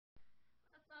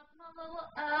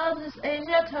Hello, this is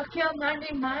Asia Tokyo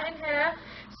 99 here.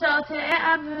 So today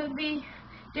I'm going to be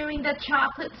doing the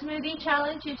chocolate smoothie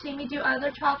challenge. You've seen me do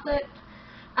other other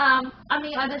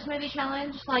smoothie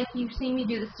challenge, like you've seen me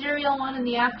do the cereal one and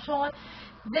the actual one.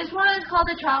 This one is called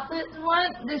the chocolate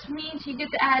one. This means you get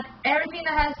to add everything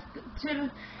that has to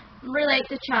relate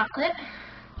to chocolate.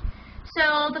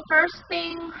 So the first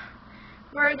thing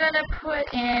we're going to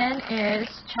put in is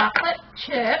chocolate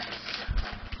chips.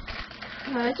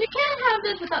 Because you can't have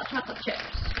this without chocolate chips.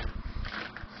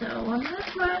 So I'm going to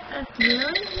put a few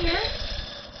in here.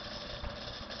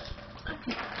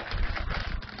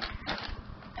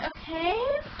 Okay.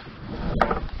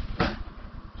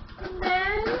 And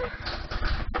then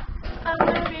I'm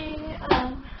going to be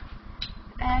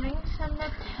adding some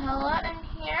Nutella in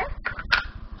here.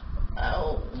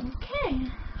 Okay.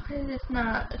 This is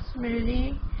not a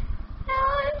smoothie. Now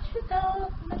it's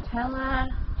without Nutella.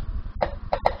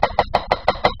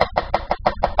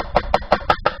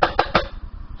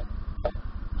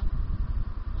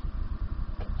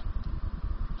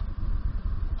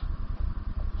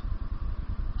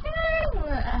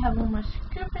 I have one more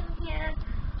scoop in here.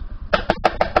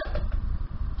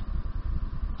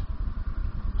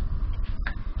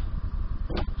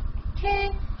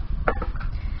 Okay,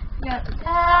 got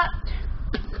that.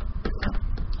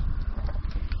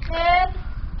 Then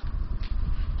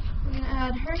I'm gonna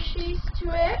add Hershey's to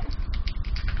it.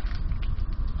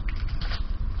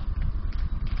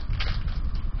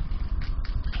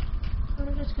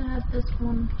 We're just gonna add this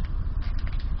one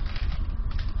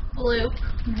loop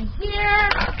right here.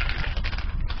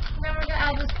 And then we're gonna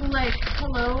add this like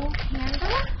hello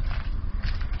candle.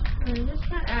 And we're just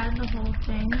gonna add the whole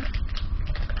thing.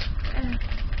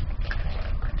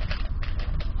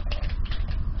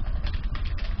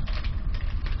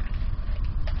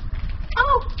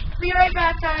 Oh, be right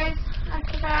back, guys. I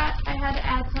forgot I had to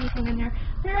add something in there.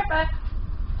 Be right back.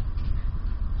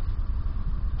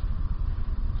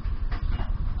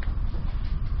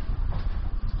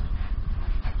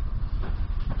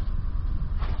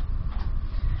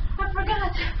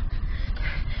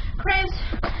 Creams,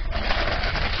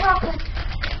 chocolate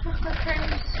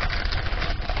creams.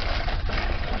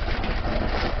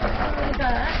 I'm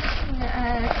gonna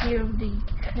add a few of the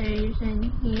creams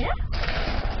in here.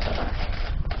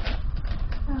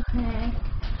 Okay,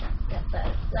 get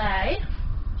that aside.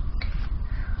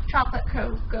 Chocolate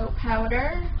cocoa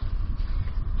powder.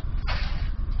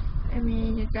 I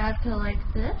mean, you got to like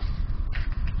this.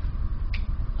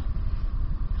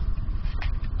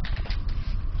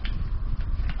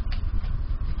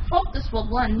 Hope this will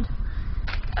blend.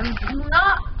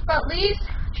 Not but least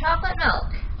chocolate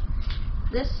milk.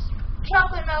 This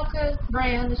chocolate milk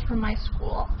brand is from my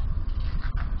school.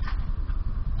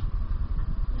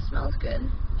 It smells good.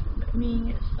 I mean,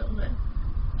 it's so good.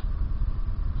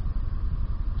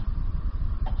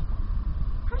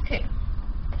 Okay.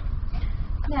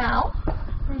 Now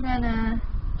we're gonna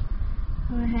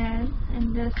go ahead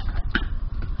and just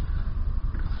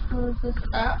close this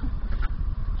up.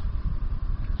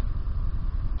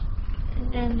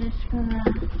 And just gonna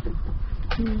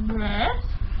do this.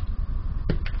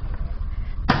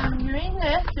 I'm doing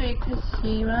this so you can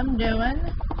see what I'm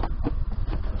doing.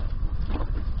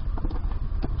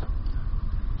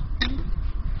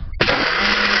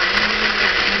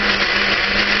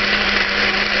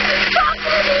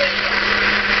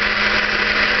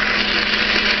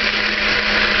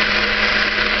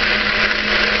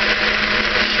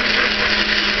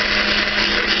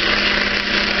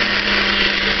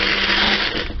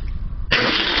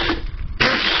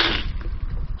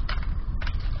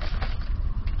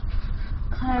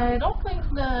 I don't think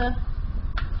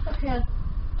okay.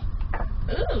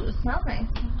 Ooh, it smells nice.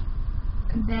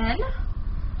 And then,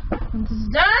 once it's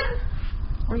done,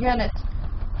 we're gonna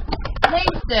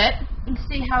taste it and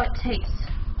see how it tastes.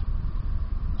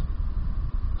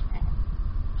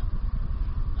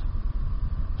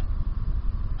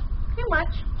 Too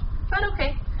much, but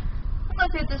okay. I'm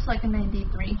gonna give this like a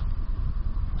 93.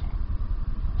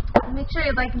 Make sure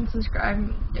you like and subscribe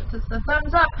and give this a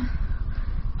thumbs up.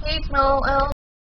 Hey, smell